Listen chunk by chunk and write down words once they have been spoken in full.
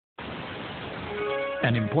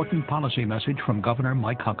An important policy message from Governor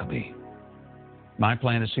Mike Huckabee. My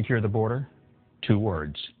plan to secure the border? 2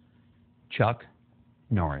 words. Chuck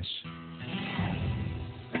Norris.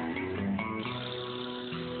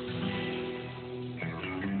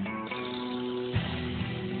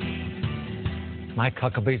 Mike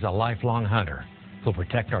Huckabee's a lifelong hunter who'll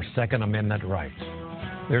protect our Second Amendment rights.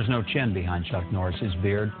 There's no chin behind Chuck Norris's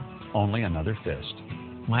beard, only another fist.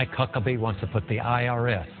 Mike Huckabee wants to put the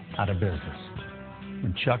IRS out of business.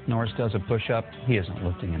 When Chuck Norris does a push-up, he isn't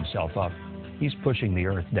lifting himself up. He's pushing the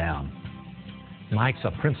earth down. Mike's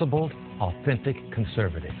a principled, authentic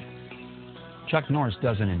conservative. Chuck Norris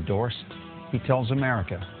doesn't endorse. He tells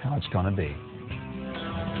America how it's going to be.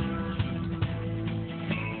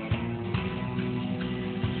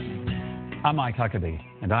 I'm Mike Huckabee,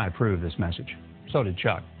 and I approve this message. So did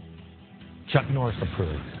Chuck. Chuck Norris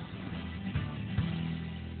approves.